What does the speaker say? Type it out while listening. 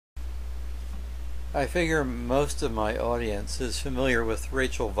I figure most of my audience is familiar with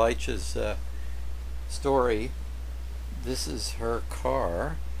Rachel Veitch's story. This is her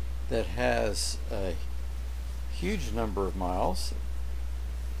car that has a huge number of miles,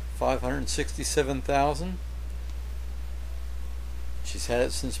 567,000. She's had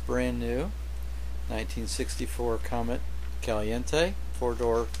it since brand new. 1964 Comet Caliente,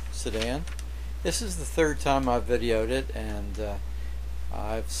 four-door sedan. This is the third time I've videoed it, and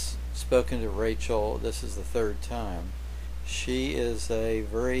I've spoken to Rachel. This is the third time. She is a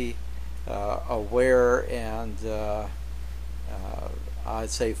very aware and I'd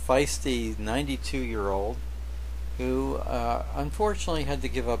say feisty 92-year-old who unfortunately had to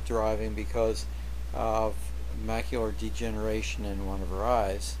give up driving because of macular degeneration in one of her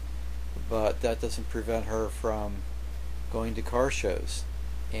eyes, but that doesn't prevent her from going to car shows,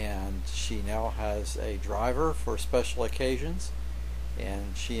 and she now has a driver for special occasions,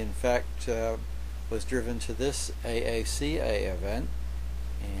 and she in fact was driven to this AACA event,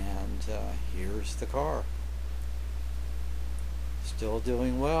 and here's the car. Still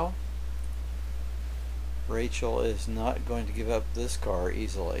doing well. Rachel is not going to give up this car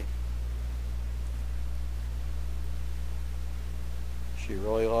easily. She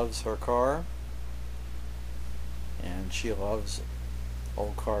really loves her car, and she loves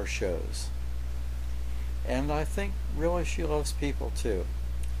old car shows. And I think really she loves people too.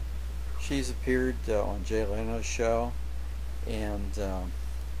 She's appeared on Leno's show, and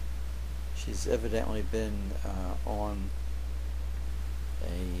she's evidently been on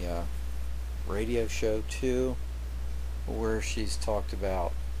a radio show too, where she's talked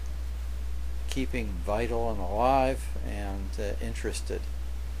about keeping vital and alive and interested.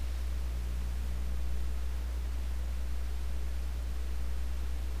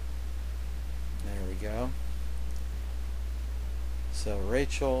 There we go. So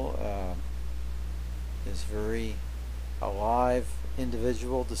Rachel is very alive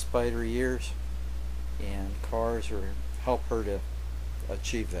individual despite her years, and cars help her to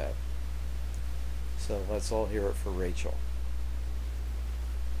achieve that. So let's all hear it for Rachel.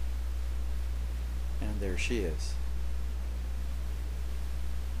 And there she is.